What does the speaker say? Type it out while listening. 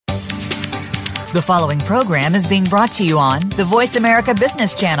The following program is being brought to you on the Voice America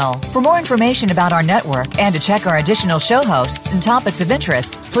Business Channel. For more information about our network and to check our additional show hosts and topics of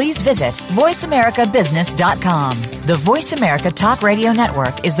interest, please visit voiceamericabusiness.com. The Voice America Talk Radio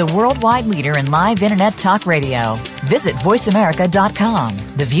Network is the worldwide leader in live Internet talk radio. Visit voiceamerica.com.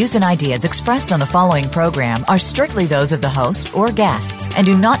 The views and ideas expressed on the following program are strictly those of the host or guests and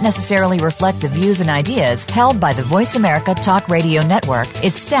do not necessarily reflect the views and ideas held by the Voice America Talk Radio Network,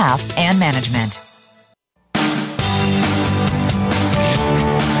 its staff, and management.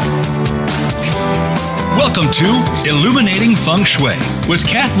 Welcome to Illuminating Feng Shui with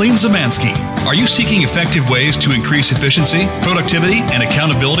Kathleen Zemansky. Are you seeking effective ways to increase efficiency, productivity, and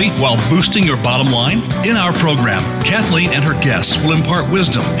accountability while boosting your bottom line? In our program, Kathleen and her guests will impart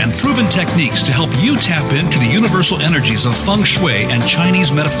wisdom and proven techniques to help you tap into the universal energies of Feng Shui and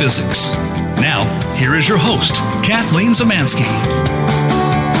Chinese metaphysics. Now, here is your host, Kathleen Zemansky.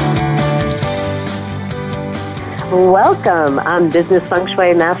 Welcome. I'm Business Feng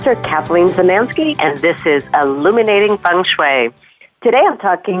Shui Master Kathleen Zemansky, and this is Illuminating Feng Shui. Today I'm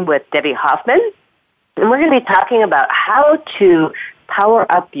talking with Debbie Hoffman, and we're going to be talking about how to power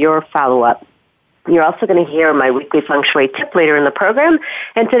up your follow-up. You're also going to hear my weekly Feng Shui tip later in the program,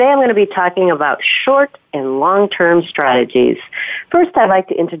 and today I'm going to be talking about short and long-term strategies. First, I'd like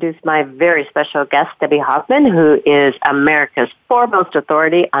to introduce my very special guest, Debbie Hoffman, who is America's foremost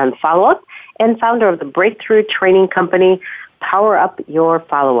authority on follow-up and founder of the breakthrough training company, Power Up Your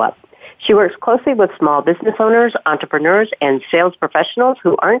Follow-Up. She works closely with small business owners, entrepreneurs, and sales professionals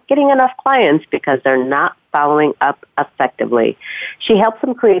who aren't getting enough clients because they're not following up effectively. She helps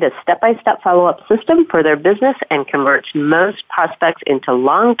them create a step-by-step follow-up system for their business and converts most prospects into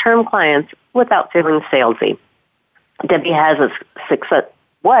long-term clients without feeling salesy. Debbie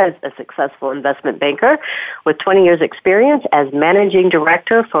was a successful investment banker with 20 years experience as managing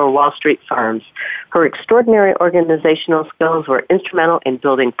director for Wall Street firms. Her extraordinary organizational skills were instrumental in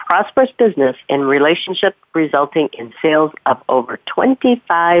building prosperous business and relationships resulting in sales of over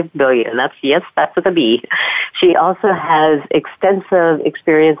 $25 billion. That's with a B. She also has extensive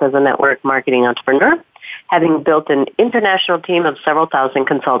experience as a network marketing entrepreneur, having built an international team of several thousand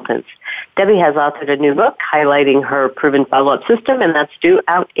consultants. Debbie has authored a new book highlighting her proven follow-up system, and that's due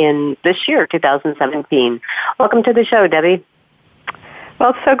out in this year, 2017. Welcome to the show, Debbie.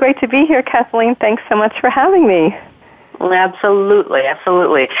 Well, it's so great to be here, Kathleen. Thanks so much for having me. Well, absolutely.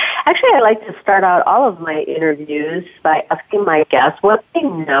 Actually, I like to start out all of my interviews by asking my guests what they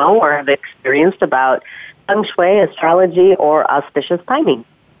know or have experienced about Feng Shui, astrology, or auspicious timing.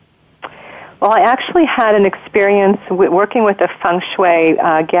 Well, I actually had an experience working with a Feng Shui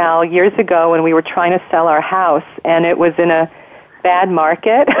gal years ago when we were trying to sell our house, and it was in a bad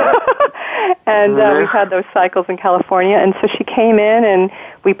market, and we've had those cycles in California, and so she came in and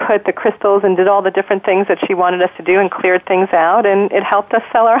we put the crystals and did all the different things that she wanted us to do and cleared things out, and it helped us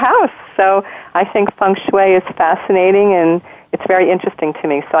sell our house. So I think Feng Shui is fascinating, and it's very interesting to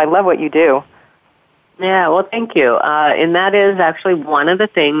me, so I love what you do. Yeah, well, thank you. And that is actually one of the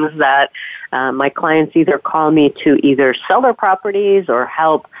things that my clients either call me to either sell their properties or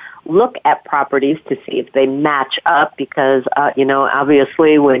help look at properties to see if they match up because,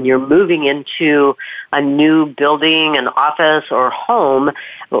 obviously when you're moving into a new building, an office, or home,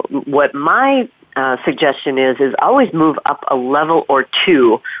 what my suggestion is always move up a level or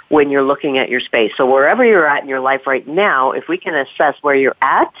two when you're looking at your space. So wherever you're at in your life right now, if we can assess where you're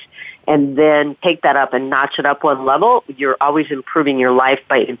at, and then take that up and notch it up one level, you're always improving your life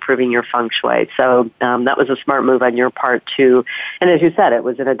by improving your Feng Shui. So that was a smart move on your part, too. And as you said, it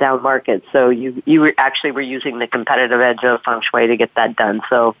was in a down market, so you were using the competitive edge of Feng Shui to get that done.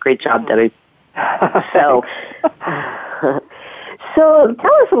 So great job, Debbie. So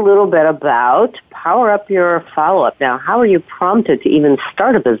tell us a little bit about Power Up Your Follow-Up. Now, how are you prompted to even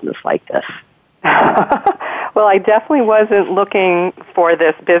start a business like this? Well, I definitely wasn't looking for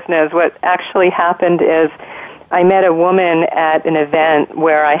this business. What actually happened is I met a woman at an event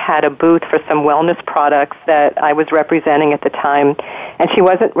where I had a booth for some wellness products that I was representing at the time, and she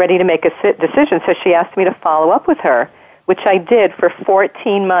wasn't ready to make a decision, so she asked me to follow up with her, which I did for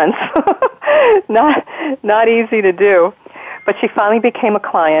 14 months. Not easy to do. But she finally became a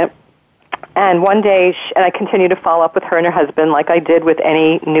client. And one day, and I continued to follow up with her and her husband like I did with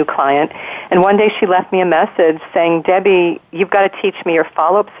any new client. And one day she left me a message saying, Debbie, you've got to teach me your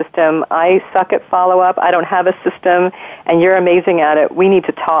follow-up system. I suck at follow-up. I don't have a system, and you're amazing at it. We need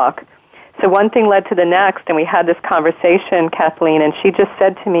to talk. So one thing led to the next, and we had this conversation, Kathleen, and she just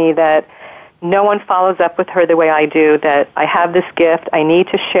said to me that no one follows up with her the way I do, that I have this gift. I need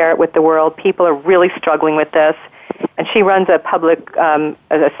to share it with the world. People are really struggling with this. and she runs a public,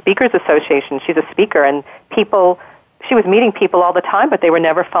 a speakers association. She's a speaker, and she was meeting people all the time, but they were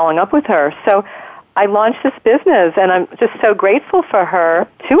never following up with her. So I launched this business, and I'm just so grateful to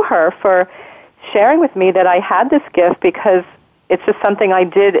her for sharing with me that I had this gift, because it's just something I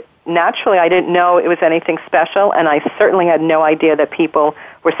did naturally. I didn't know it was anything special, and I certainly had no idea that people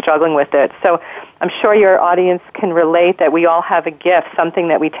were struggling with it. So I'm sure your audience can relate that we all have a gift, something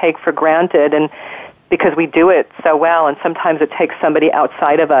that we take for granted, and because we do it so well, and sometimes it takes somebody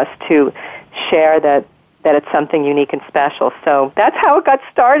outside of us to share that it's something unique and special. So that's how it got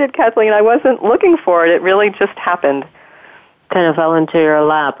started, Kathleen. I wasn't looking for it. It really just happened. Kind of fell into your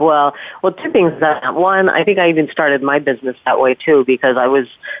lap. Well, two things. That one, I think I even started my business that way too, because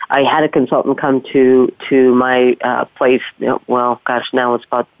I had a consultant come to my place. Well, gosh, now it's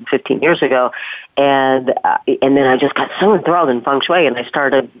about 15 years ago, and then I just got so enthralled in feng shui, and I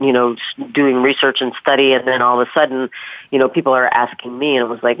started doing research and study, and then all of a sudden, people are asking me, and it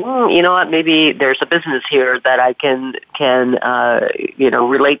was like, you know what, maybe there's a business here that I can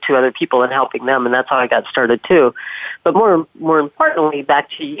relate to other people and helping them, and that's how I got started too. But more importantly, back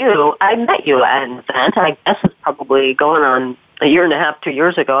to you, I met you at an event. I guess it's probably going on a year and a half, 2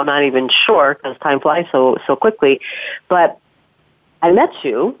 years ago. I'm not even sure, because time flies so quickly. But I met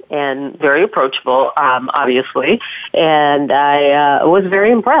you, and very approachable, obviously, and I was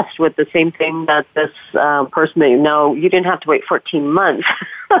very impressed with the same thing that this person that you didn't have to wait 14 months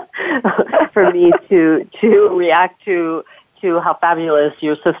for me to react to how fabulous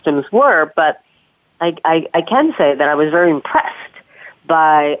your systems were, but I can say that I was very impressed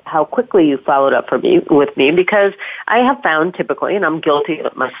by how quickly you followed up with me, because I have found typically, and I'm guilty of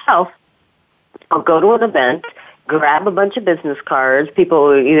it myself, I'll go to an event, grab a bunch of business cards. People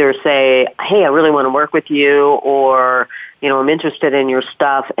will either say, hey, I really want to work with you, or, I'm interested in your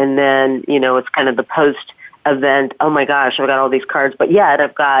stuff. And then, it's kind of the post-event, oh my gosh, I've got all these cards, but yet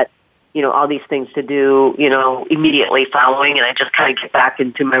I've got, all these things to do, immediately following, and I just kind of get back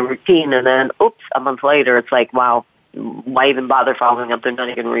into my routine. And then, oops, a month later, it's like, wow, why even bother following up? They're not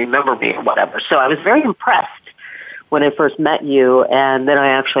even going to remember me or whatever. So I was very impressed when I first met you, and then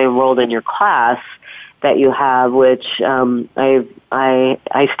I actually enrolled in your class that you have, which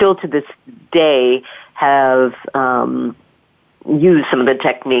I still to this day have use some of the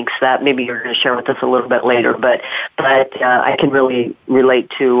techniques that maybe you're going to share with us a little bit later, but I can really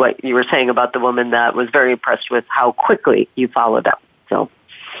relate to what you were saying about the woman that was very impressed with how quickly you followed up. So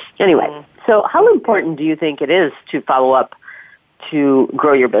anyway, so how important do you think it is to follow up to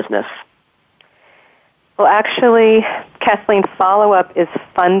grow your business? Well, actually, Kathleen, follow-up is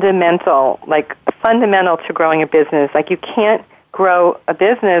fundamental to growing a business. Like, you can't grow a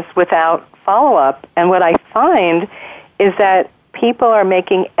business without follow-up. And what I find is that people are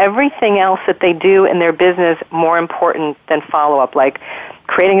making everything else that they do in their business more important than follow-up, like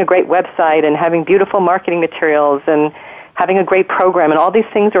creating a great website and having beautiful marketing materials and having a great program, and all these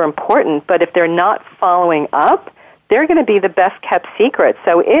things are important, but if they're not following up, they're going to be the best-kept secret.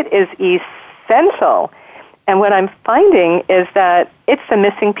 So it is essential. And what I'm finding is that it's the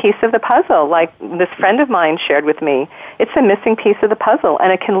missing piece of the puzzle. Like this friend of mine shared with me, it's a missing piece of the puzzle,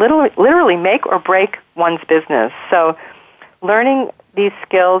 and it can literally make or break one's business. So learning these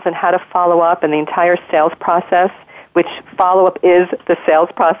skills and how to follow up and the entire sales process, which follow-up is the sales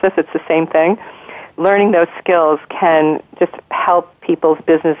process, it's the same thing, learning those skills can just help people's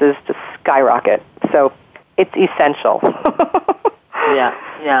businesses to skyrocket. So it's essential.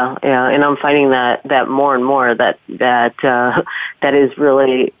 Yeah, and I'm finding that more and more that is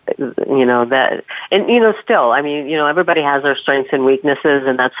really, that, and still, I mean, everybody has their strengths and weaknesses,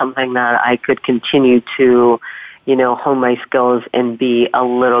 and that's something that I could continue to, hone my skills and be a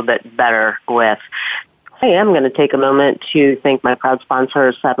little bit better with. I am going to take a moment to thank my proud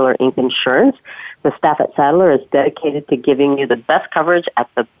sponsor, Sadler Inc. Insurance. The staff at Sadler is dedicated to giving you the best coverage at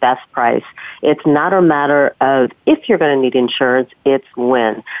the best price. It's not a matter of if you're going to need insurance, it's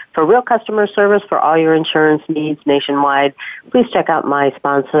when. For real customer service for all your insurance needs nationwide, please check out my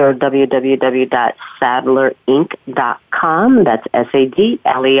sponsor, www.sadlerinc.com. That's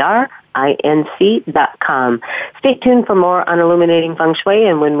SADLERINC.com. Stay tuned for more on Illuminating Feng Shui,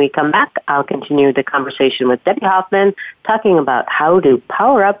 and when we come back, I'll continue the conversation with Debbie Hoffman, talking about how to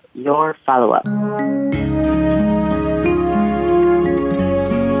power up your follow-up.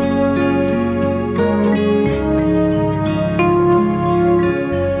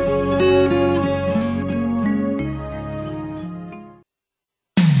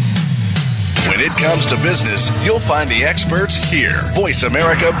 When it comes to business, you'll find the experts here. Voice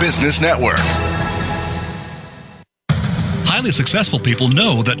America Business Network. Highly successful people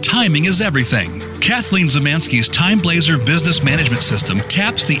know that timing is everything. Kathleen Zemansky's Time Blazer business management system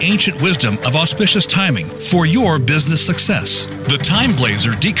taps the ancient wisdom of auspicious timing for your business success. The Time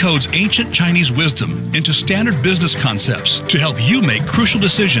Blazer decodes ancient Chinese wisdom into standard business concepts to help you make crucial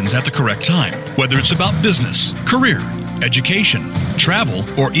decisions at the correct time, whether it's about business, career, education, travel,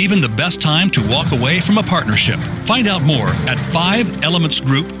 or even the best time to walk away from a partnership. Find out more at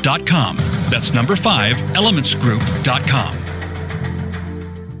 5elementsgroup.com. That's number 5elementsgroup.com.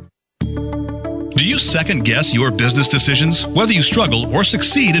 Do you second guess your business decisions? Whether you struggle or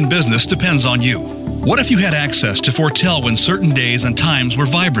succeed in business depends on you. What if you had access to foretell when certain days and times were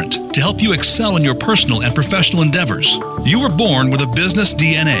vibrant to help you excel in your personal and professional endeavors? You were born with a business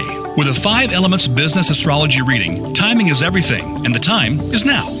DNA. With a 5 Elements business astrology reading, timing is everything, and the time is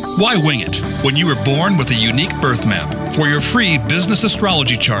now. Why wing it? When you were born with a unique birth map. For your free business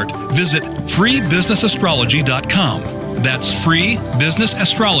astrology chart, visit freebusinessastrology.com. That's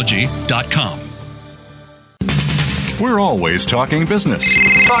freebusinessastrology.com. We're always talking business.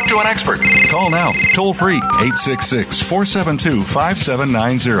 Talk to an expert. Call now, toll free,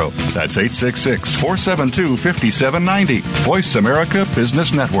 866-472-5790. That's 866-472-5790. Voice America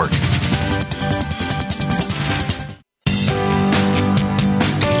Business Network.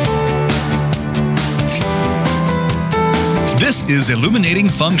 This is Illuminating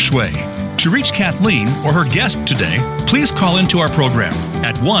Feng Shui. To reach Kathleen or her guest today, please call into our program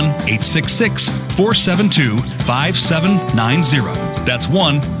at 1-866-472-5790. That's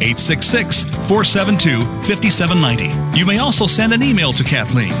 1-866-472-5790. You may also send an email to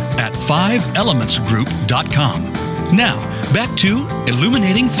Kathleen at 5elementsgroup.com. Now, back to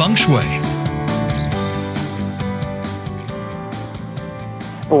Illuminating Feng Shui.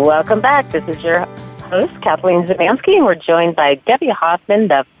 Welcome back. This is your host, Kathleen Zemansky, and we're joined by Debbie Hoffman,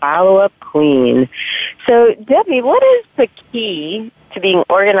 the follow-up queen. So, Debbie, what is the key to being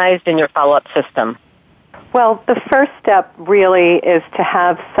organized in your follow-up system? Well, the first step really is to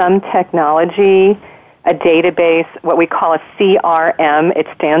have some technology, a database, what we call a CRM. It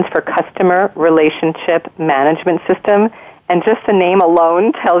stands for Customer Relationship Management System. And just the name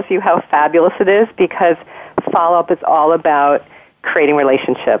alone tells you how fabulous it is, because follow-up is all about creating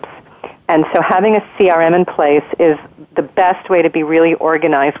relationships. And so having a CRM in place is the best way to be really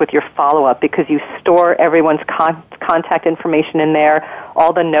organized with your follow-up, because you store everyone's contact information in there,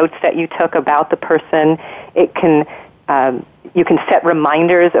 all the notes that you took about the person. It can you can set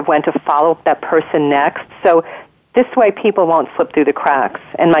reminders of when to follow up that person next. So this way people won't slip through the cracks.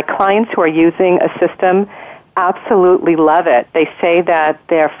 And my clients who are using a system absolutely love it. They say that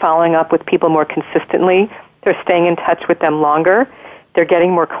they're following up with people more consistently. They're staying in touch with them longer. They're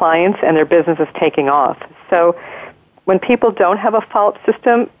getting more clients, and their business is taking off. So when people don't have a follow-up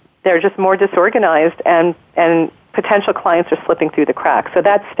system, they're just more disorganized, and potential clients are slipping through the cracks. So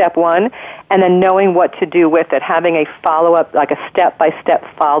that's step one. And then knowing what to do with it, having a follow-up, like a step-by-step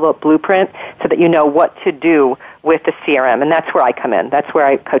follow-up blueprint so that you know what to do with the CRM. And that's where I come in. That's where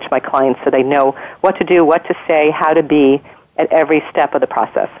I coach my clients so they know what to do, what to say, how to be at every step of the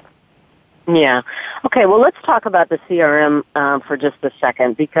process. Yeah. Okay, well, let's talk about the CRM for just a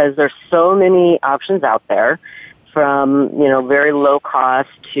second, because there's so many options out there, from, very low cost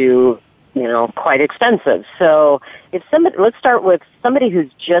to, quite expensive. So let's start with somebody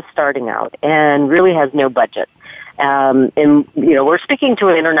who's just starting out and really has no budget. And, we're speaking to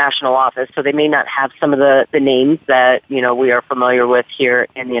an international office, so they may not have some of the names that, we are familiar with here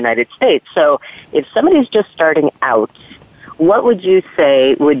in the United States. So if somebody's just starting out, what would you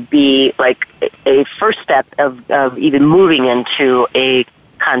say would be like a first step of even moving into a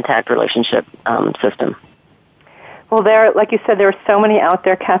contact relationship system? Well, like you said, there are so many out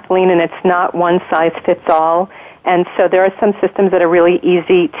there, Kathleen, and it's not one size fits all. And so there are some systems that are really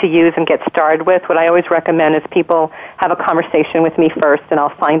easy to use and get started with. What I always recommend is people have a conversation with me first, and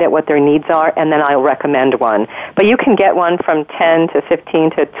I'll find out what their needs are, and then I'll recommend one. But you can get one from $10 to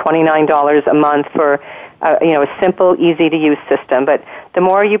 $15 to $29 a month for a simple, easy-to-use system. But the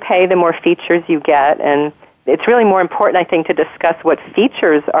more you pay, the more features you get. And it's really more important, I think, to discuss what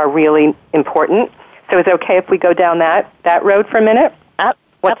features are really important. So is it okay if we go down that road for a minute?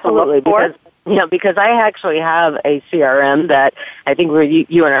 Absolutely, because I actually have a CRM that I think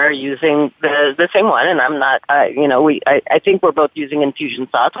you and I are using the same one, and I'm not, I think we're both using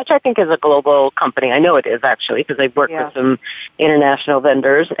Infusionsoft, which I think is a global company. I know it is, actually, because I've worked with some international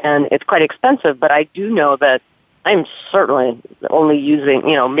vendors, and it's quite expensive, but I do know that I'm certainly only using,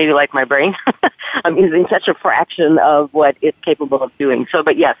 maybe like my brain, I'm using such a fraction of what it's capable of doing. So,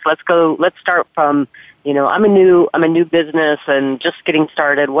 but yes, let's start from, I'm a new business and just getting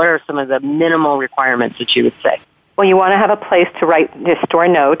started. What are some of the minimal requirements that you would say? Well, you want to have a place to store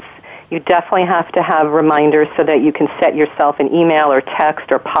notes. You definitely have to have reminders so that you can set yourself an email or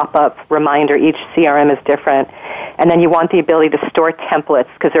text or pop-up reminder. Each CRM is different. And then you want the ability to store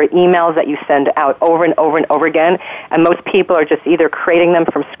templates because there are emails that you send out over and over and over again, and most people are just either creating them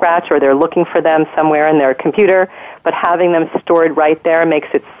from scratch or they're looking for them somewhere in their computer, but having them stored right there makes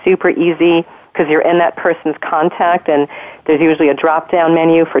it super easy because you're in that person's contact, and there's usually a drop-down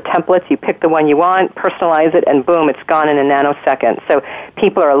menu for templates. You pick the one you want, personalize it, and boom, it's gone in a nanosecond. So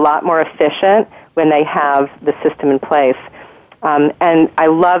people are a lot more efficient when they have the system in place. And I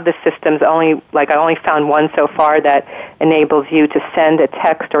love the systems. I only found one so far that enables you to send a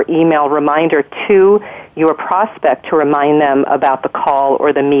text or email reminder to your prospect to remind them about the call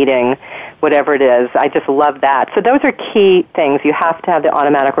or the meeting, whatever it is. I just love that. So those are key things. You have to have the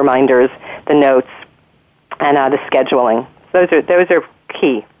automatic reminders, the notes, and the scheduling. Those are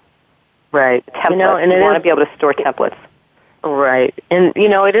key. Right. Templates. And you want to be able to store templates. Right. And,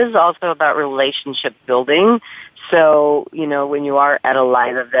 it is also about relationship building. So, when you are at a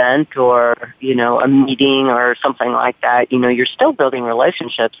live event or, a meeting or something like that, you're still building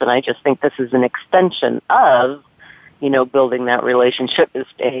relationships. And I just think this is an extension of, building that relationship, is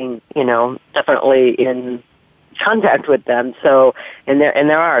staying, definitely in contact with them. So,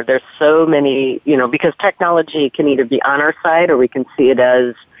 there's so many, because technology can either be on our side or we can see it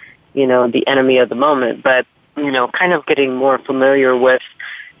as, the enemy of the moment. But, kind of getting more familiar with,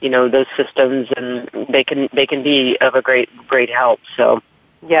 those systems, and they can be of a great help. So,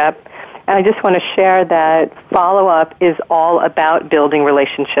 yep. And I just want to share that follow-up is all about building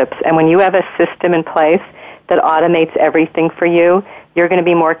relationships. And when you have a system in place that automates everything for you, you're going to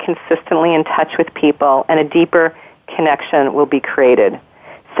be more consistently in touch with people, and a deeper connection will be created.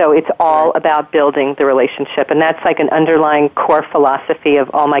 So it's all about building the relationship, and that's like an underlying core philosophy of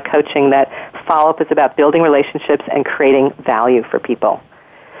all my coaching, that follow-up is about building relationships and creating value for people.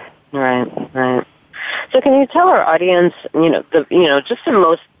 Right. So can you tell our audience, just the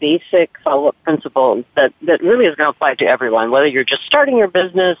most basic follow-up principles that really is going to apply to everyone, whether you're just starting your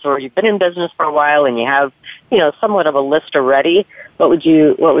business or you've been in business for a while and you have, somewhat of a list already? What would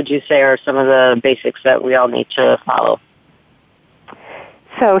you say are some of the basics that we all need to follow?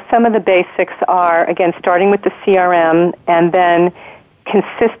 So some of the basics are, again, starting with the CRM and then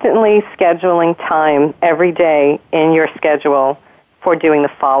consistently scheduling time every day in your schedule for doing the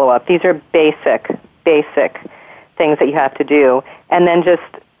follow-up. These are basic things that you have to do. And then just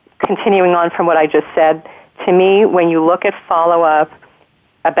continuing on from what I just said, to me, when you look at follow-up,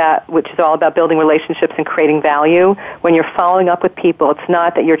 which is all about building relationships and creating value, when you're following up with people, it's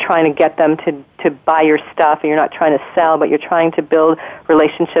not that you're trying to get them to buy your stuff and you're not trying to sell, but you're trying to build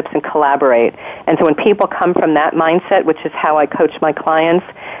relationships and collaborate. And so when people come from that mindset, which is how I coach my clients,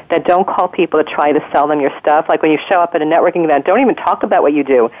 that don't call people to try to sell them your stuff. Like when you show up at a networking event, don't even talk about what you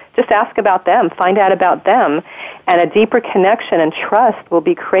do. Just ask about them, find out about them, and a deeper connection and trust will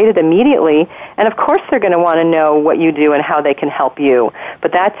be created immediately. And of course they're going to want to know what you do and how they can help you.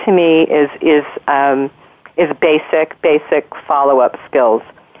 But that to me is basic follow-up skills.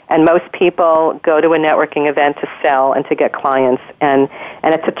 And most people go to a networking event to sell and to get clients, and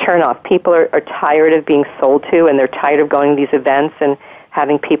it's a turnoff. People are tired of being sold to, and they're tired of going to these events and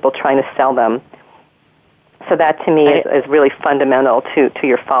having people trying to sell them. So that to me is really fundamental to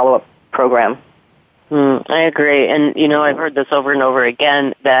your follow-up program. I agree. And, I've heard this over and over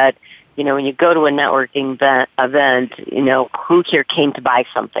again that, when you go to a networking event, who here came to buy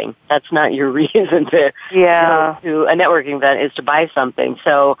something? That's not your reason to go to a networking event, is to buy something.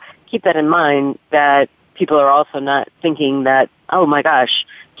 So keep that in mind, that people are also not thinking that, oh my gosh,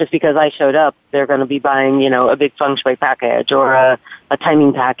 just because I showed up, they're going to be buying, a big feng shui package or a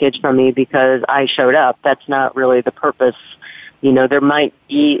timing package from me because I showed up. That's not really the purpose. There might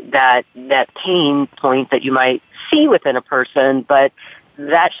be that pain point that you might see within a person, but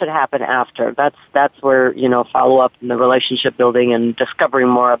that should happen after. That's where, follow-up and the relationship building and discovering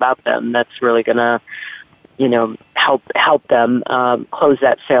more about them, that's really going to, help them close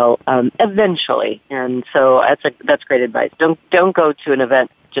that sale eventually. And so that's great advice. Don't go to an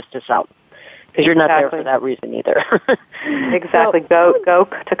event just to sell, because you're not there for that reason either. Exactly. Go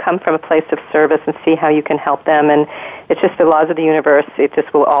to come from a place of service and see how you can help them. And it's just the laws of the universe. It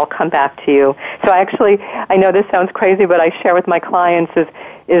just will all come back to you. So I know this sounds crazy, but I share with my clients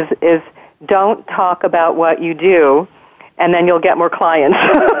is don't talk about what you do, and then you'll get more clients.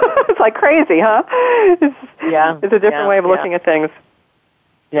 It's like crazy, huh? It's a different way of looking at things.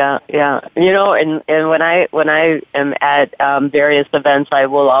 Yeah. And when I am at various events, I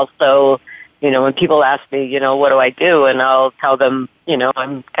will also, when people ask me, what do I do? And I'll tell them,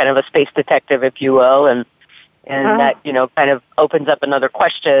 I'm kind of a space detective, if you will, and And that, kind of opens up another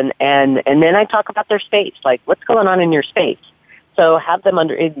question. And then I talk about their space, like what's going on in your space. So have them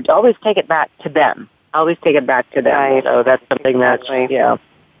always take it back to them. Always take it back to them. Right. So that's something that,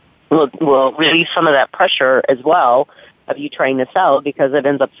 will release some of that pressure as well of you trying to sell, because it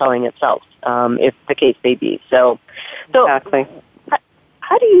ends up selling itself, if the case may be. So exactly.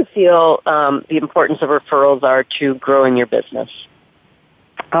 How do you feel the importance of referrals are to growing your business?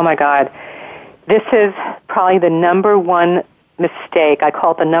 Oh, my God. This is probably the number one mistake. I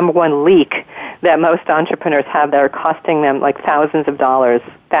call it the number one leak that most entrepreneurs have that are costing them like thousands of dollars,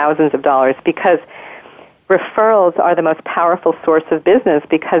 because referrals are the most powerful source of business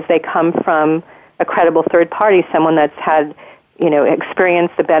because they come from a credible third party, someone that's had,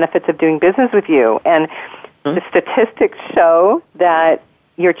 experienced the benefits of doing business with you. And the statistics show that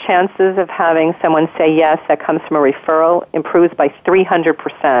your chances of having someone say yes that comes from a referral improves by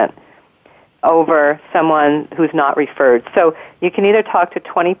 300% over someone who's not referred. So you can either talk to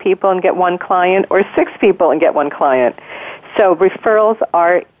 20 people and get one client or 6 people and get one client. So referrals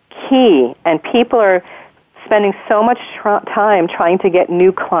are key, and people are spending so much time trying to get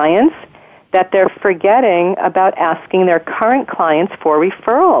new clients that they're forgetting about asking their current clients for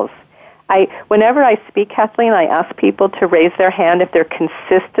referrals. Whenever I speak, Kathleen, I ask people to raise their hand if they're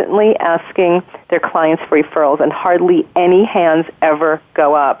consistently asking their clients for referrals, and hardly any hands ever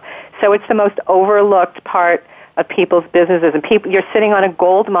go up. So it's the most overlooked part of people's businesses. And you're sitting on a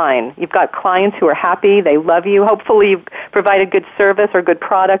gold mine. You've got clients who are happy, they love you. Hopefully you've provided good service or good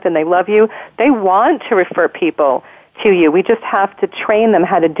product and they love you. They want to refer people to you. We just have to train them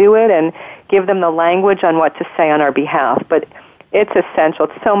how to do it and give them the language on what to say on our behalf. But it's essential.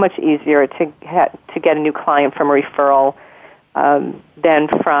 It's so much easier to get a new client from a referral than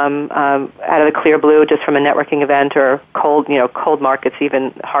from out of the clear blue, just from a networking event, or cold markets.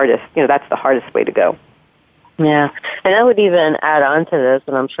 Even hardest. That's the hardest way to go. Yeah, and I would even add on to this,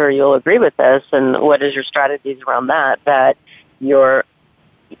 and I'm sure you'll agree with this. And what is your strategies around that? That you're,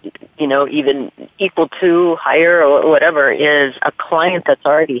 even equal to, higher, or whatever, is a client that's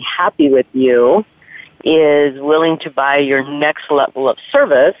already happy with you, is willing to buy your next level of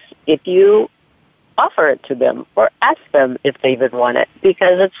service if you offer it to them or ask them if they even want it,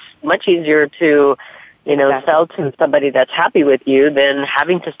 because it's much easier to, sell to somebody that's happy with you than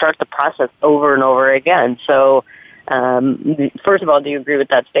having to start the process over and over again. So, first of all, do you agree with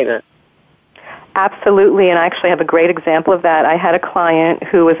that statement? Absolutely, and I actually have a great example of that. I had a client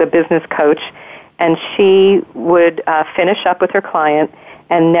who was a business coach, and she would finish up with her client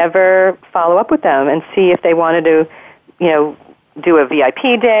and never follow up with them and see if they wanted to, do a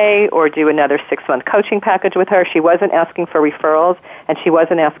VIP day or do another 6-month coaching package with her. She wasn't asking for referrals, and she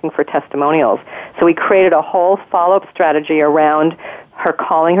wasn't asking for testimonials. So we created a whole follow-up strategy around her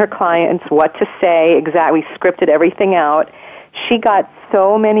calling her clients, what to say, exactly, scripted everything out. She got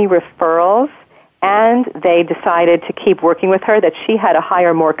so many referrals, and they decided to keep working with her that she had to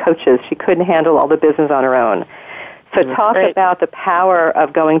hire more coaches. She couldn't handle all the business on her own. So talk about the power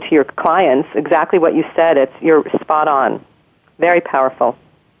of going to your clients. Exactly what you said. You're spot on. Very powerful.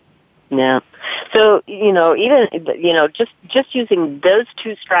 Yeah. So, even, just using those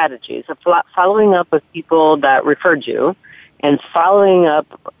two strategies of following up with people that referred you and following up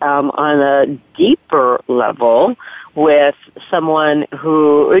on a deeper level with someone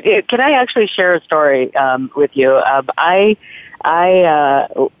who, can I actually share a story with you? I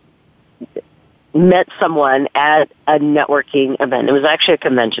met someone at a networking event. It was actually a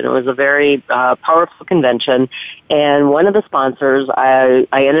convention. It was a very powerful convention, and one of the sponsors, I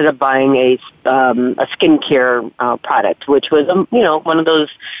ended up buying a skincare product, which was one of those,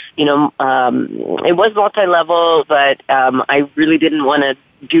 it was multi-level, but I really didn't want to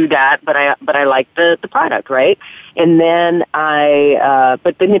do that, but I liked the product, right? And then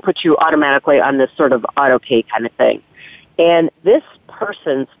but then they put you automatically on this sort of auto pay kind of thing. And this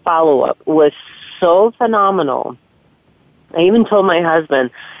person's follow-up was so phenomenal. I even told my husband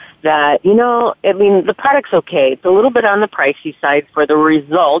that, the product's okay. It's a little bit on the pricey side for the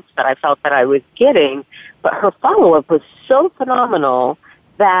results that I felt that I was getting, but her follow-up was so phenomenal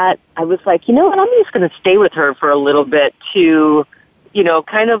that I was like, I'm just going to stay with her for a little bit to,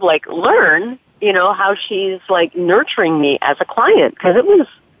 kind of like learn, how she's like nurturing me as a client, because it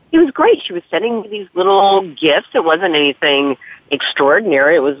was great. She was sending me these little gifts. It wasn't anything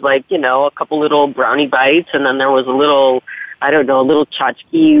extraordinary. It was like, a couple little brownie bites, and then there was a little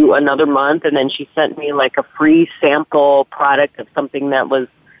tchotchke another month, and then she sent me like a free sample product of something that was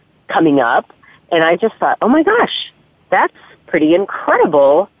coming up. And I just thought, oh my gosh, that's pretty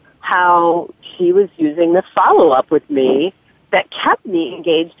incredible how she was using this follow-up with me that kept me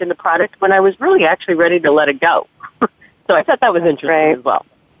engaged in the product when I was really actually ready to let it go. So I thought that was interesting as well.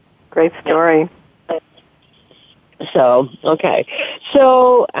 Great story. So, okay.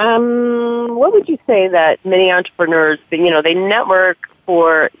 So, what would you say that many entrepreneurs, they network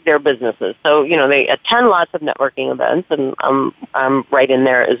for their businesses? So, they attend lots of networking events, and I'm right in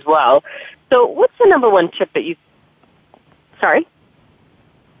there as well. So, what's the number one tip that you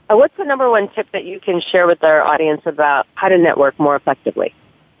can share with our audience about how to network more effectively?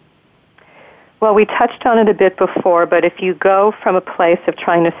 Well, we touched on it a bit before, but if you go from a place of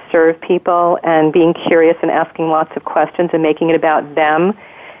trying to serve people and being curious and asking lots of questions and making it about them,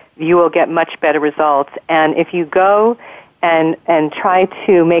 you will get much better results. And if you go and try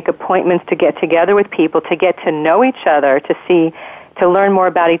to make appointments to get together with people, to get to know each other, to learn more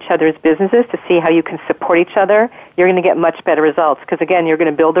about each other's businesses, to see how you can support each other, you're going to get much better results. Because, again, you're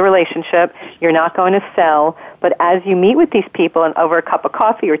going to build a relationship. You're not going to sell. But as you meet with these people and over a cup of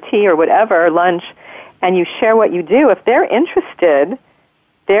coffee or tea or whatever, or lunch, and you share what you do, if they're interested,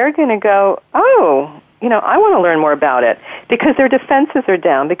 they're going to go, oh, I want to learn more about it. Because their defenses are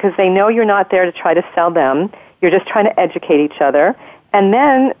down, because they know you're not there to try to sell them. You're just trying to educate each other. And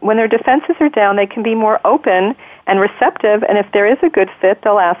then when their defenses are down, they can be more open and receptive, and if there is a good fit,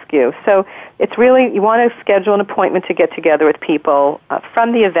 they'll ask you. So it's really, you want to schedule an appointment to get together with people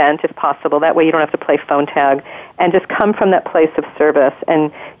from the event, if possible. That way you don't have to play phone tag, and just come from that place of service,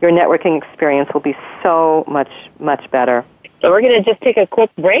 and your networking experience will be so much, much better. So we're going to just take a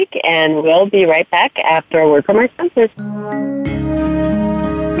quick break, and we'll be right back after a word from our sponsors.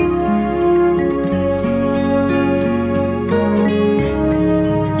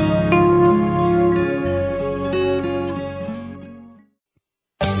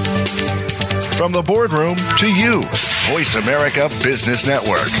 From the boardroom to you, Voice America Business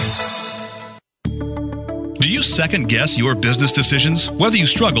Network. Do you second guess your business decisions? Whether you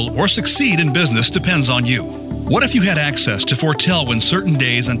struggle or succeed in business depends on you. What if you had access to foretell when certain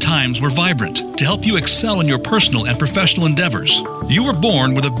days and times were vibrant to help you excel in your personal and professional endeavors? You were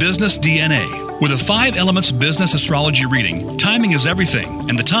born with a business DNA. With a 5 Elements business astrology reading, timing is everything,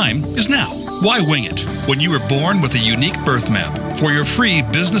 and the time is now. Why wing it when you were born with a unique birth map? For your free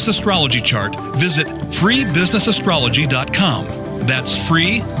business astrology chart, visit freebusinessastrology.com. That's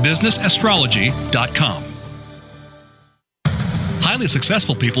freebusinessastrology.com. Highly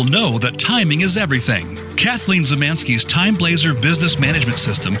successful people know that timing is everything. Kathleen Zemansky's Time Blazer Business Management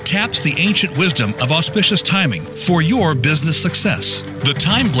System taps the ancient wisdom of auspicious timing for your business success. The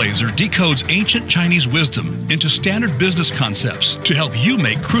Time Blazer decodes ancient Chinese wisdom into standard business concepts to help you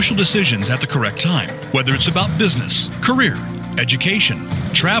make crucial decisions at the correct time, whether it's about business, career, education,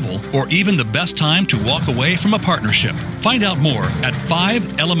 travel, or even the best time to walk away from a partnership. Find out more at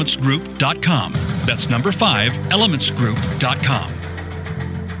 5elementsgroup.com. That's number 5elementsgroup.com.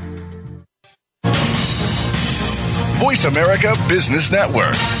 Voice America Business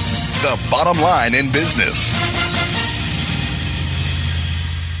Network, the bottom line in business.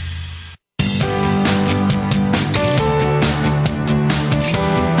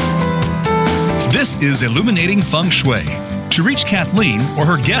 This is Illuminating Feng Shui. To reach Kathleen or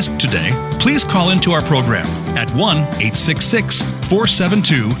her guest today, please call into our program at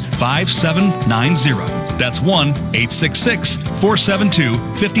 1-866-472-5790. That's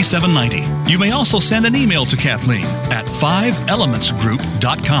 1-866-472-5790. You may also send an email to Kathleen at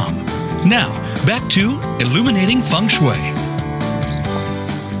 5elementsgroup.com. Now, back to Illuminating Feng Shui.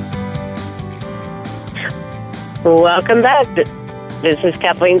 Welcome back. This is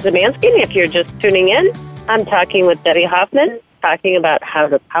Kathleen Zemansky. If you're just tuning in, I'm talking with Debbie Hoffman, talking about how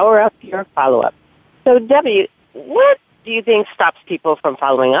to power up your follow-up. So, Debbie, what do you think stops people from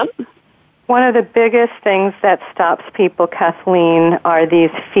following up? One of the biggest things that stops people, Kathleen, are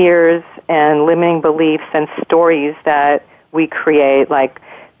these fears and limiting beliefs and stories that we create, like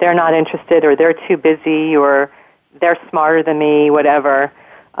they're not interested or they're too busy or they're smarter than me, whatever.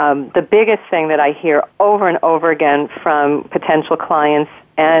 The biggest thing that I hear over and over again from potential clients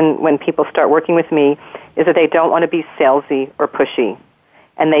and when people start working with me is that they don't want to be salesy or pushy.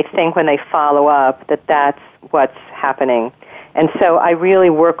 And they think when they follow up that that's what's happening. And so I really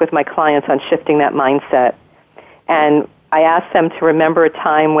work with my clients on shifting that mindset. And I ask them to remember a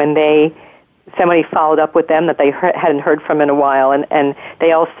time when somebody followed up with them that they hadn't heard from in a while, and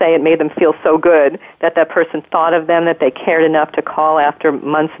they all say it made them feel so good that that person thought of them, that they cared enough to call after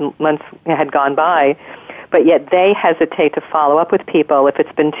months and months had gone by, but yet they hesitate to follow up with people if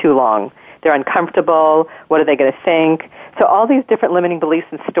it's been too long. They're uncomfortable. What are they going to think? So all these different limiting beliefs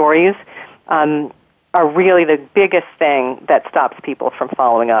and stories, are really the biggest thing that stops people from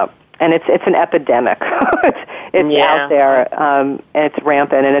following up. And it's an epidemic. it's out there, and it's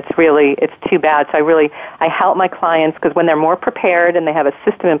rampant, and it's too bad. So I help my clients, because when they're more prepared and they have a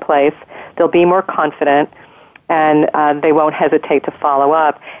system in place, they'll be more confident, and they won't hesitate to follow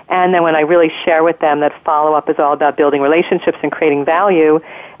up. And then when I really share with them that follow-up is all about building relationships and creating value,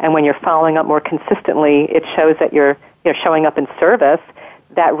 and when you're following up more consistently, it shows that you're showing up in service,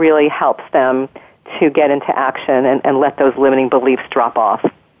 that really helps them to get into action and let those limiting beliefs drop off.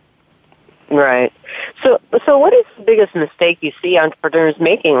 Right. So what is the biggest mistake you see entrepreneurs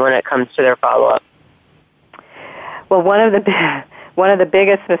making when it comes to their follow-up? Well, one of the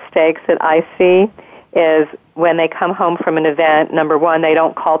biggest mistakes that I see is when they come home from an event, number one, they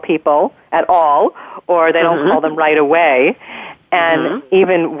don't call people at all, or they don't call them right away. And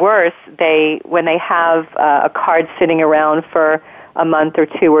even worse, when they have a card sitting around for a month or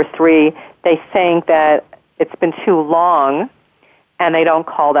 2 or 3, they think that it's been too long, and they don't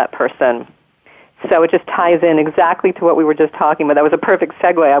call that person. So it just ties in exactly to what we were just talking about. That was a perfect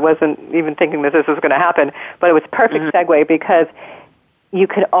segue. I wasn't even thinking that this was going to happen, but it was a perfect segue, because you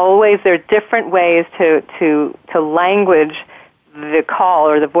can always, there are different ways to language the call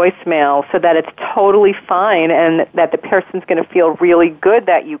or the voicemail so that it's totally fine and that the person's going to feel really good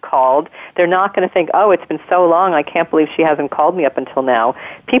that you called. They're not going to think, oh, it's been so long, I can't believe she hasn't called me up until now.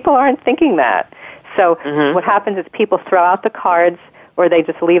 People aren't thinking that. So what happens is people throw out the cards, or they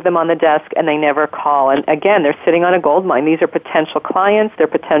just leave them on the desk and they never call. And again, they're sitting on a gold mine. These are potential clients, they're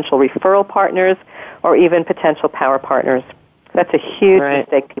potential referral partners, or even potential power partners. That's a huge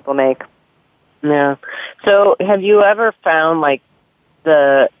mistake people make. Yeah. So have you ever found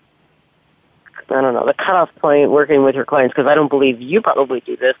the cutoff point working with your clients? Because I don't believe you probably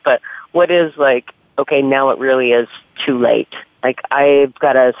do this, but what is okay, now it really is too late. I've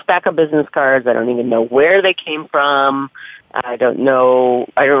got a stack of business cards. I don't even know where they came from. I don't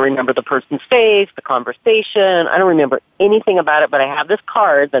remember the person's face, the conversation. I don't remember anything about it, but I have this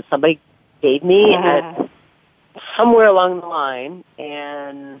card that somebody gave me at somewhere along the line,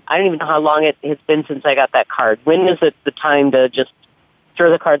 and I don't even know how long it has been since I got that card. When is it the time to just throw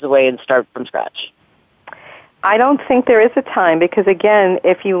the cards away and start from scratch? I don't think there is a time, because, again,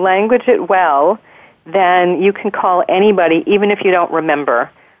 if you language it well, then you can call anybody, even if you don't remember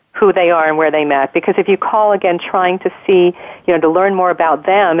who they are and where they met. Because if you call, again, trying to see, to learn more about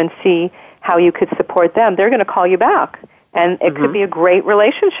them and see how you could support them, they're going to call you back. And it could be a great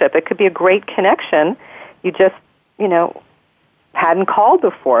relationship. It could be a great connection. You just, hadn't called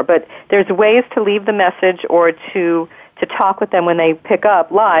before. But there's ways to leave the message or to talk with them when they pick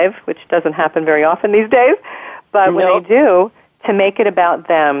up live, which doesn't happen very often these days. But when they do, to make it about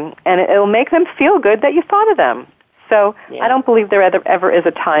them. And it'll make them feel good that you thought of them. So I don't believe there ever is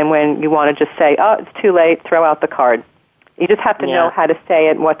a time when you want to just say, oh, it's too late, throw out the card. You just have to know how to say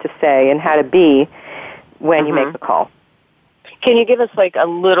it, what to say, and how to be when you make the call. Can you give us a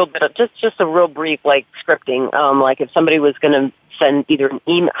little bit of, just a real brief, scripting, if somebody was going to send either an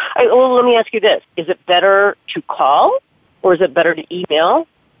email. Let me ask you this. Is it better to call or is it better to email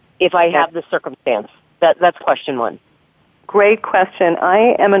if I have this circumstance? That's question one. Great question.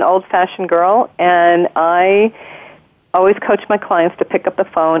 I am an old-fashioned girl, and I always coach my clients to pick up the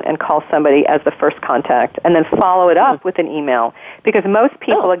phone and call somebody as the first contact and then follow it up with an email. Because most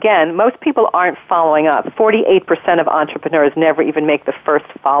people aren't following up. 48% of entrepreneurs never even make the first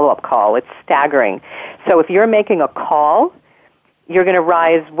follow-up call. It's staggering. So if you're making a call, you're going to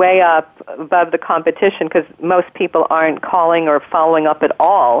rise way up above the competition, because most people aren't calling or following up at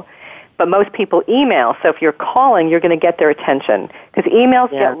all. But most people email. So if you're calling, you're going to get their attention, because emails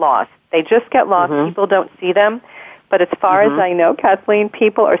get lost. They just get lost. People don't see them. But as far as I know, Kathleen,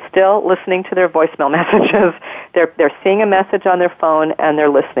 people are still listening to their voicemail messages. They're seeing a message on their phone and they're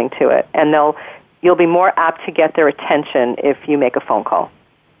listening to it. And you'll be more apt to get their attention if you make a phone call.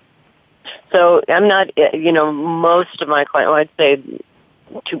 So I'm not, most of my clients, I'd say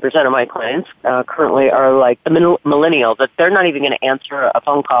 2% of my clients currently are like the millennials, that they're not even going to answer a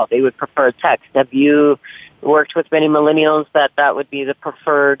phone call. They would prefer a text. Have you worked with many millennials that would be the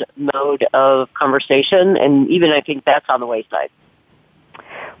preferred mode of conversation? And even I think that's on the wayside.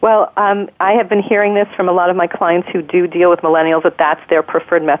 Well, I have been hearing this from a lot of my clients who do deal with millennials, that that's their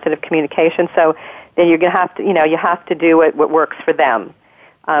preferred method of communication. So then you're going to have to, you have to do what works for them.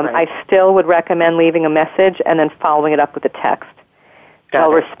 Right. I still would recommend leaving a message and then following it up with a text.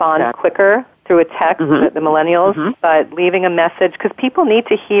 They'll respond quicker through a text, the millennials, but leaving a message, because people need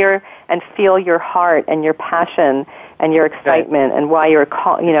to hear and feel your heart and your passion and your excitement and why you're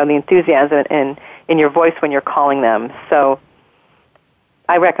the enthusiasm in your voice when you're calling them. So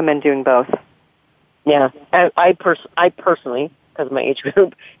I recommend doing both. Yeah. I personally, because of my age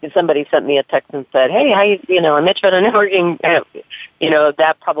group, if somebody sent me a text and said, hey, I met you at a networking,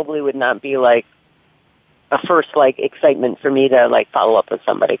 that probably would not be like a first excitement for me to follow up with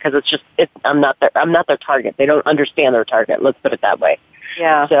somebody, because I'm not their target. They don't understand their target. Let's put it that way.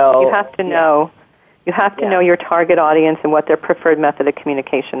 Yeah. So you have to know. You have to know your target audience and what their preferred method of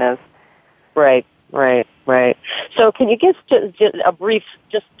communication is. Right. So can you give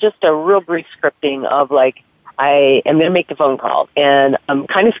just a real brief scripting of I am going to make the phone call and I'm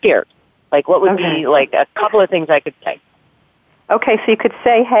kind of scared. What would be a couple of things I could say? Okay, so you could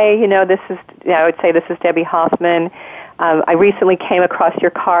say, hey, I would say this is Debbie Hoffman. I recently came across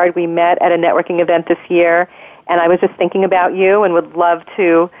your card. We met at a networking event this year, and I was just thinking about you and would love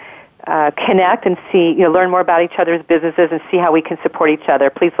to connect and see, learn more about each other's businesses and see how we can support each other.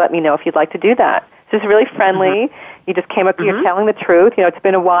 Please let me know if you'd like to do that. Just really friendly. Mm-hmm. You just came up, you're telling the truth. It's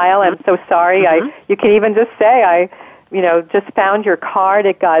been a while. I'm so sorry. You can even just say, I just found your card.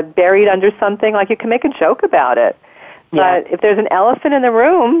 It got buried under something. You can make a joke about it. Yeah. But if there's an elephant in the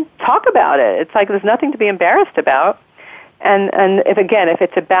room, talk about it. It's there's nothing to be embarrassed about. And if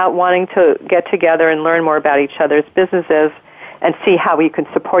it's about wanting to get together and learn more about each other's businesses and see how we can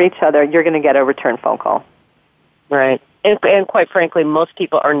support each other, you're going to get a return phone call. Right. And quite frankly, most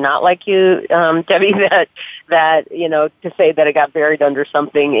people are not like you, Debbie, that to say that it got buried under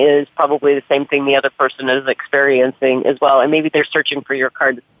something is probably the same thing the other person is experiencing as well. And maybe they're searching for your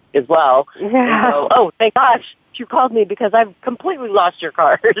card as well. Yeah. So, oh, thank gosh, you called me because I've completely lost your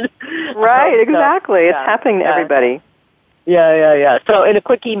card. Right, exactly. It's happening to everybody. Yeah. So in a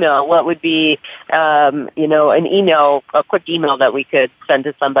quick email, what would be, a quick email that we could send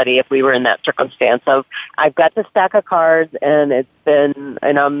to somebody if we were in that circumstance of, I've got this stack of cards and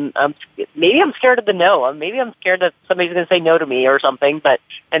maybe I'm scared of the no. Maybe I'm scared that somebody's going to say no to me or something,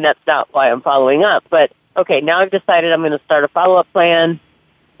 and that's not why I'm following up. But okay, now I've decided I'm going to start a follow-up plan.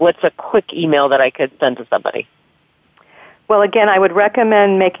 What's a quick email that I could send to somebody? Well, again, I would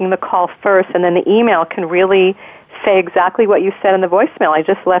recommend making the call first, and then the email can really say exactly what you said in the voicemail. I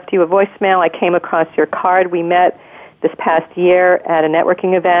just left you a voicemail. I came across your card. We met this past year at a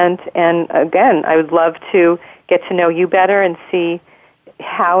networking event. And again, I would love to get to know you better and see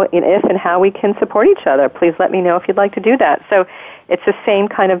if and how we can support each other. Please let me know if you'd like to do that. So it's the same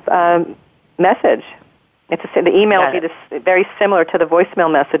kind of message. The email will be very similar to the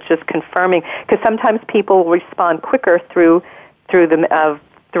voicemail message, just confirming, because sometimes people respond quicker through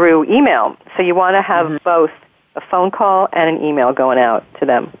email. So you want to have both a phone call and an email going out to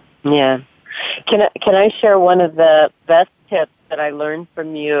them. Yeah. Can I share one of the best tips that I learned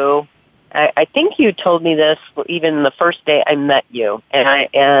from you? I think you told me this even the first day I met you, and I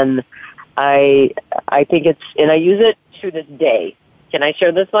think and I use it to this day. Can I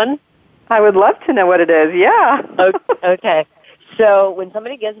share this one? I would love to know what it is. Yeah. Okay. So when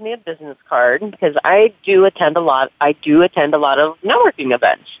somebody gives me a business card, because I do attend a lot of networking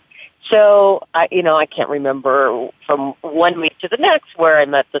events. So I can't remember from one week to the next where I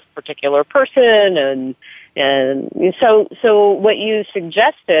met this particular person, and so what you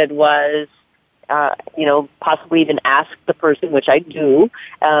suggested was, possibly even ask the person, which I do. Is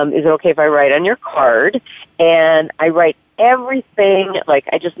it okay if I write on your card? And I write everything,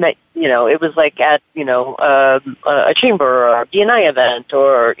 I just met, it was at, a chamber or a BNI event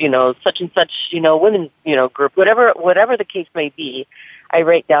or, such and such, women's, group, whatever the case may be. I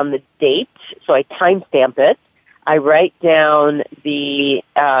write down the date, so I timestamp it. I write down the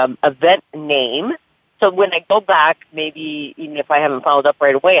event name. So when I go back, maybe even if I haven't followed up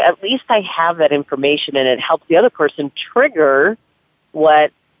right away, at least I have that information, and it helps the other person trigger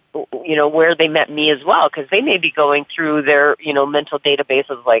where they met me as well, because they may be going through their, mental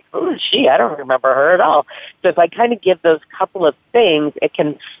databases who is she? I don't remember her at all. So if I kind of give those couple of things, it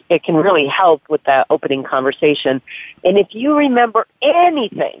can really help with that opening conversation. And if you remember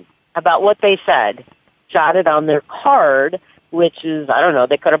anything about what they said, jot it on their card, which is, I don't know,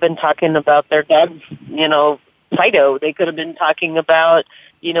 they could have been talking about their dog's, Fido. They could have been talking about,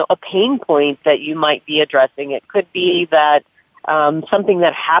 a pain point that you might be addressing. It could be that something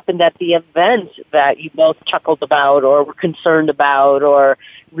that happened at the event that you both chuckled about or were concerned about or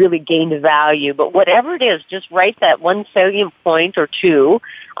really gained value. But whatever it is, just write that one salient point or two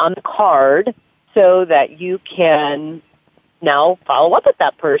on the card so that you can now follow up with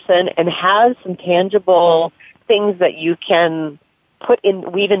that person and have some tangible things that you can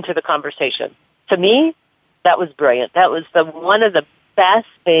weave into the conversation. To me, that was brilliant. That was one of the best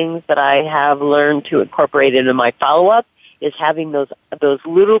things that I have learned to incorporate into my follow-up, is having those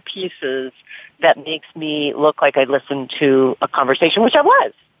little pieces that makes me look like I listened to a conversation, which I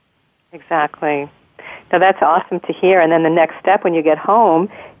was. Exactly. So that's awesome to hear. And then the next step when you get home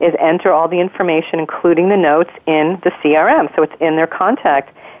is enter all the information, including the notes, in the CRM. So it's in their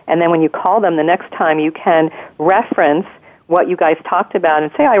contact. And then when you call them the next time, you can reference what you guys talked about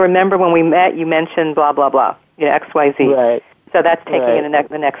and say, I remember when we met, you mentioned blah, blah, blah, XYZ. Right. So that's taking it in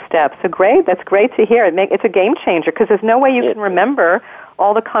the next step. So great. That's great to hear. It's a game changer because there's no way you can remember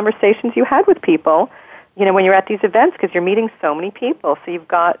all the conversations you had with people, when you're at these events because you're meeting so many people. So you've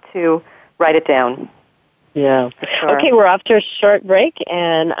got to write it down. Yeah. Sure. Okay, we're off to a short break,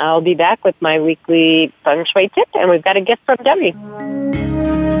 and I'll be back with my weekly feng shui tip, and we've got a gift from Debbie.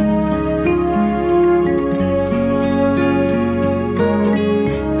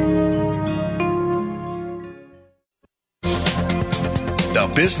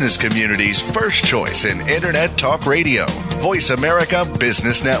 The business community's first choice in Internet Talk Radio. Voice America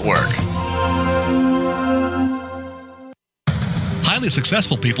Business Network. Highly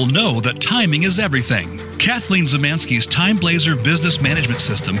successful people know that timing is everything. Kathleen Zemansky's Time Blazer business management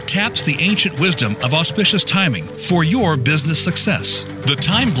system taps the ancient wisdom of auspicious timing for your business success. The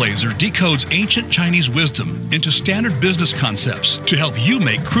Time Blazer decodes ancient Chinese wisdom into standard business concepts to help you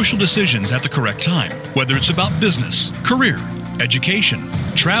make crucial decisions at the correct time, whether it's about business, career, education,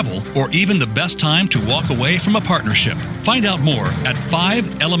 travel, or even the best time to walk away from a partnership. Find out more at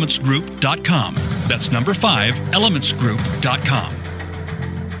 5elementsgroup.com. That's number 5elementsgroup.com.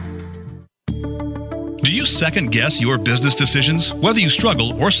 Do you second guess your business decisions? Whether you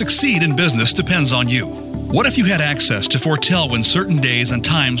struggle or succeed in business depends on you. What if you had access to foretell when certain days and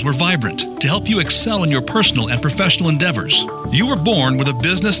times were vibrant to help you excel in your personal and professional endeavors? You were born with a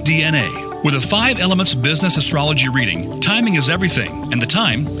business DNA. With a 5 Elements business astrology reading, timing is everything, and the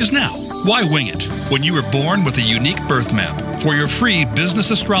time is now. Why wing it when you were born with a unique birth map? For your free business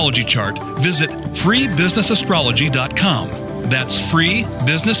astrology chart, visit freebusinessastrology.com. That's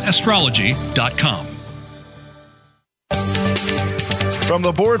freebusinessastrology.com. From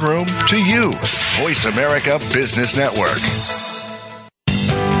the boardroom to you, Voice America Business Network.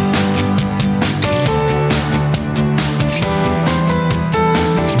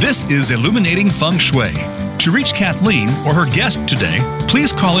 This is Illuminating Feng Shui. To reach Kathleen or her guest today,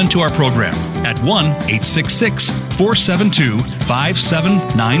 please call into our program at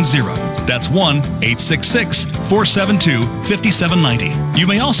 1-866-472-5790. That's 1-866-472-5790. You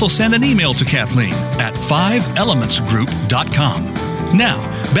may also send an email to Kathleen at 5elementsgroup.com. Now,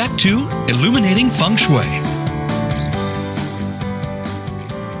 back to Illuminating Feng Shui.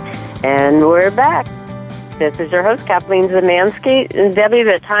 And we're back. This is your host, Kathleen Zemansky. Debbie,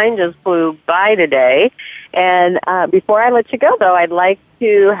 the time just flew by today. And before I let you go, though, I'd like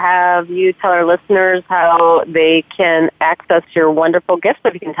to have you tell our listeners how they can access your wonderful gift. So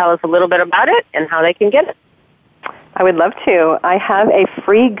if you can tell us a little bit about it and how they can get it. I would love to. I have a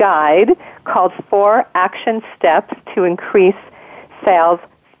free guide called 4 Action Steps to Increase Sales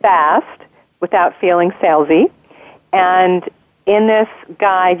Fast Without Feeling Salesy. And in this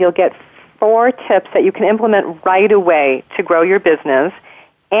guide, you'll get 4 tips that you can implement right away to grow your business.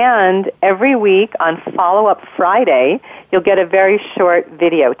 And every week on Follow-Up Friday, you'll get a very short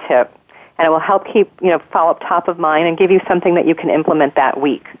video tip. And it will help keep, follow-up top of mind and give you something that you can implement that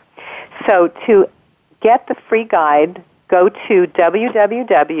week. So to get the free guide, go to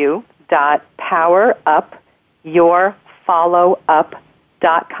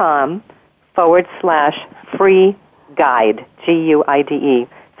www.powerupyourfollowup.com/free guide, GUIDE.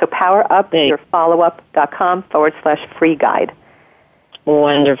 So powerupyourfollowup.com/free guide.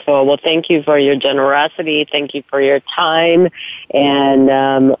 Wonderful. Well, thank you for your generosity. Thank you for your time. And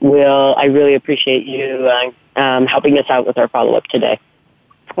I really appreciate you helping us out with our follow-up today.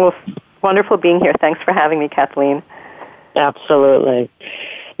 Well, wonderful being here. Thanks for having me, Kathleen. Absolutely.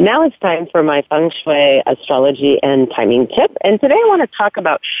 Now it's time for my feng shui, astrology, and timing tip. And today I want to talk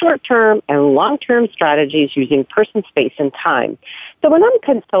about short-term and long-term strategies using person, space, and time. So when I'm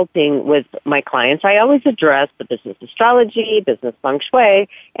consulting with my clients, I always address the business astrology, business feng shui,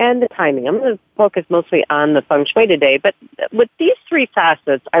 and the timing. I'm going to focus mostly on the feng shui today, but with these 3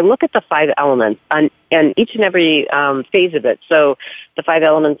 facets, I look at the 5 elements and each and every phase of it. So the 5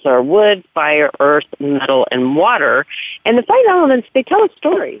 elements are wood, fire, earth, metal, and water. And the 5 elements, they tell a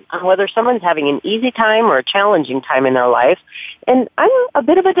story on whether someone's having an easy time or a challenging time in their life. And I'm a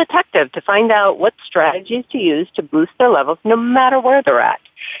bit of a detective to find out what strategies to use to boost their levels no matter where they're at.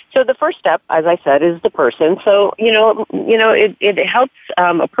 So the first step, as I said, is the person. So, it helps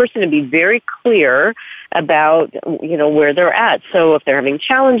a person to be very clear about, where they're at. So if they're having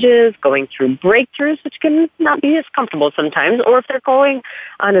challenges, going through breakthroughs, which can not be as comfortable sometimes, or if they're going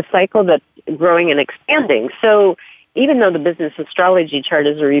on a cycle that's growing and expanding. So even though the business astrology chart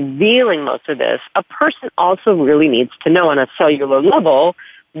is revealing most of this, a person also really needs to know on a cellular level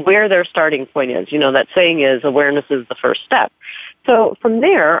where their starting point is. You know, that saying is awareness is the first step. So from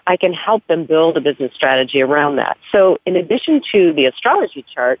there, I can help them build a business strategy around that. So in addition to the astrology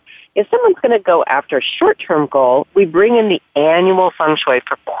chart, if someone's going to go after a short-term goal, we bring in the annual feng shui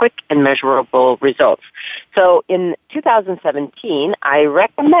for quick and measurable results. So in 2017, I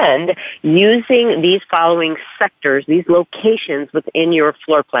recommend using these following sectors, these locations within your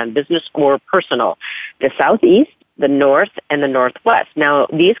floor plan, business or personal: the southeast, the north, and the northwest. Now,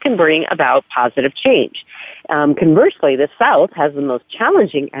 these can bring about positive change. Conversely, the south has the most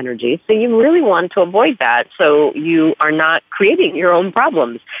challenging energy, so you really want to avoid that so you are not creating your own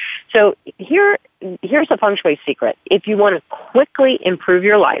problems. So here's a feng shui secret. If you want to quickly improve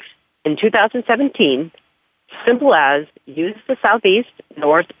your life in 2017, simple as use the southeast,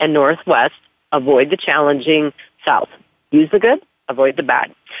 north, and northwest. Avoid the challenging south. Use the good, avoid the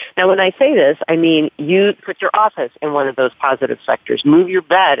bad. Now, when I say this, I mean you put your office in one of those positive sectors. Move your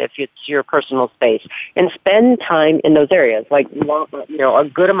bed if it's your personal space, and spend time in those areas, like, you know, a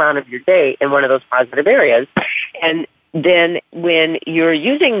good amount of your day in one of those positive areas. And then when you're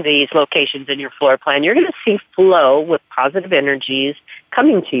using these locations in your floor plan, you're going to see flow with positive energies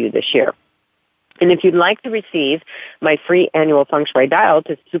coming to you this year. And if you'd like to receive my free annual feng shui dial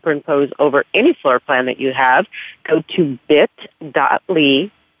to superimpose over any floor plan that you have, go to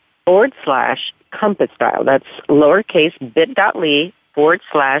bit.ly/compass dial. That's lowercase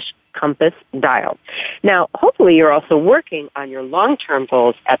bit.ly/compass dial. Now, hopefully you're also working on your long-term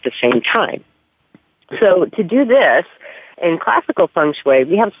goals at the same time. So to do this, in classical feng shui,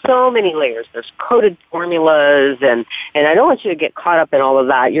 we have so many layers. There's coded formulas, and I don't want you to get caught up in all of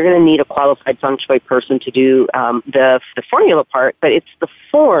that. You're going to need a qualified feng shui person to do the formula part, but it's the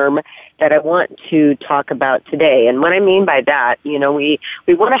form that I want to talk about today. And what I mean by that, you know, we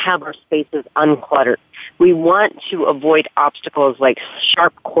want to have our spaces uncluttered. We want to avoid obstacles like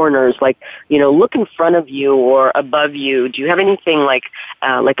sharp corners, like, you know, look in front of you or above you. Do you have anything like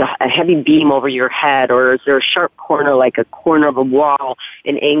a heavy beam over your head, or is there a sharp corner, like a corner of a wall,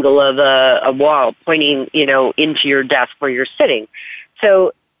 an angle of a wall pointing, you know, into your desk where you're sitting?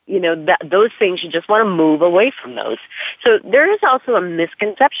 So, you know, those things, you just want to move away from those. So there is also a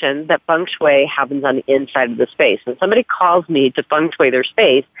misconception that feng shui happens on the inside of the space. When somebody calls me to feng shui their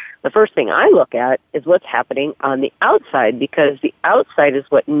space, the first thing I look at is what's happening on the outside, because the outside is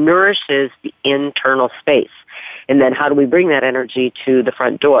what nourishes the internal space. And then how do we bring that energy to the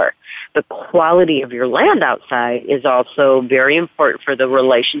front door? The quality of your land outside is also very important for the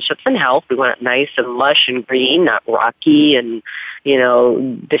relationships and health. We want it nice and lush and green, not rocky and, you know,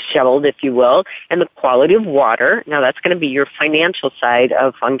 disheveled, if you will. And the quality of water, now that's going to be your financial side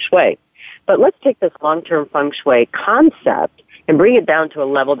of feng shui. But let's take this long-term feng shui concept and bring it down to a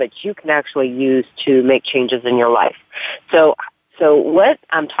level that you can actually use to make changes in your life. So what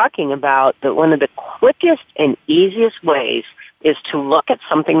I'm talking about, one of the quickest and easiest ways is to look at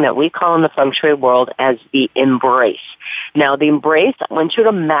something that we call in the feng shui world as the embrace. Now, the embrace, I want you to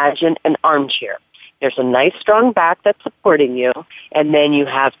imagine an armchair. There's a nice strong back that's supporting you, and then you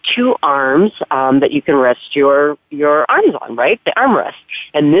have two arms that you can rest your arms on, right? The armrest.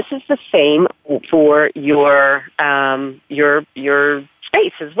 And this is the same for your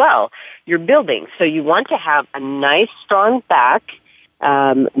space as well, your building. So you want to have a nice strong back.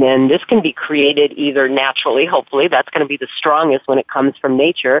 And this can be created either naturally, hopefully. That's going to be the strongest when it comes from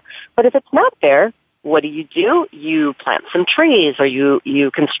nature. But if it's not there, what do? You plant some trees, or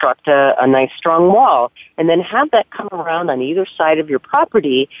you construct a nice strong wall, and then have that come around on either side of your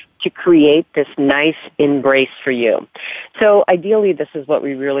property to create this nice embrace for you. So ideally, this is what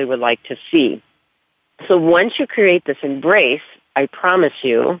we really would like to see. So once you create this embrace, I promise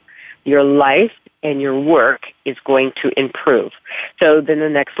you, your life and your work is going to improve. So then the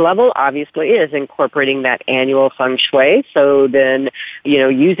next level obviously is incorporating that annual feng shui. So then, you know,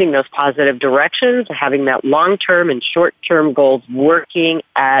 using those positive directions, having that long-term and short-term goals working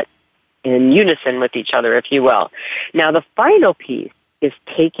in unison with each other, if you will. Now the final piece is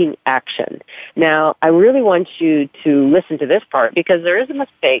taking action. Now, I really want you to listen to this part, because there is a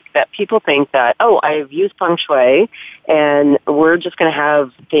mistake that people think that, oh, I've used feng shui and we're just going to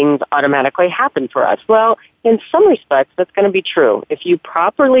have things automatically happen for us. Well, in some respects, that's going to be true. If you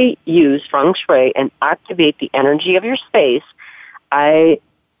properly use feng shui and activate the energy of your space, I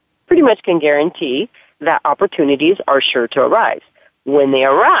pretty much can guarantee that opportunities are sure to arise. When they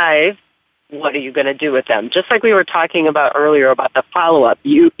arrive, what are you going to do with them? Just like we were talking about earlier about the follow-up.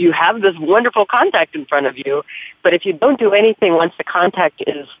 You have this wonderful contact in front of you, but if you don't do anything once the contact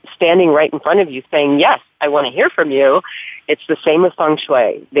is standing right in front of you saying, yes, I want to hear from you, it's the same with feng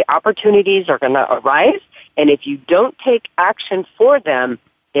shui. The opportunities are going to arise, and if you don't take action for them,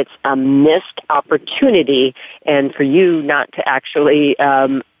 it's a missed opportunity, and for you not to actually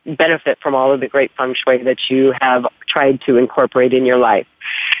benefit from all of the great feng shui that you have tried to incorporate in your life.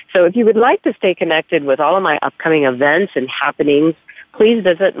 So if you would like to stay connected with all of my upcoming events and happenings, please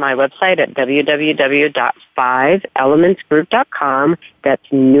visit my website at www.5elementsgroup.com.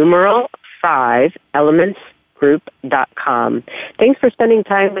 That's numeral 5elementsgroup.com. Thanks for spending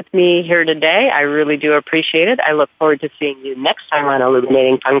time with me here today. I really do appreciate it. I look forward to seeing you next time on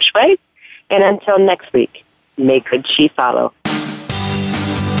Illuminating Feng Shui. And until next week, may good chi follow.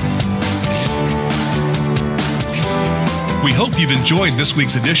 We hope you've enjoyed this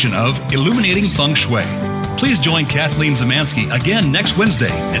week's edition of Illuminating Feng Shui. Please join Kathleen Zemansky again next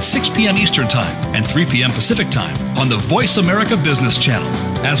Wednesday at 6 p.m. Eastern Time and 3 p.m. Pacific Time on the Voice America Business Channel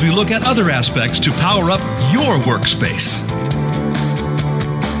as we look at other aspects to power up your workspace.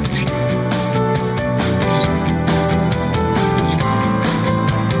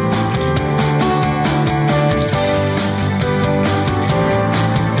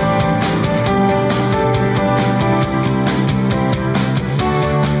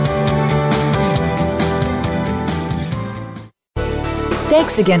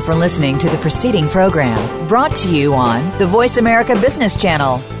 Thanks again for listening to the preceding program, brought to you on the Voice America Business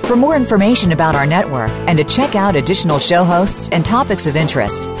Channel. For more information about our network and to check out additional show hosts and topics of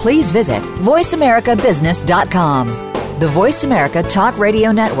interest, please visit voiceamericabusiness.com. The Voice America Talk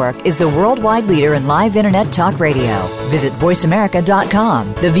Radio Network is the worldwide leader in live Internet talk radio. Visit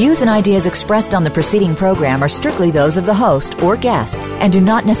voiceamerica.com. The views and ideas expressed on the preceding program are strictly those of the host or guests and do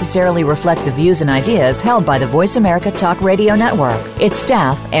not necessarily reflect the views and ideas held by the Voice America Talk Radio Network, its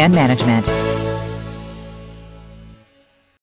staff, and management.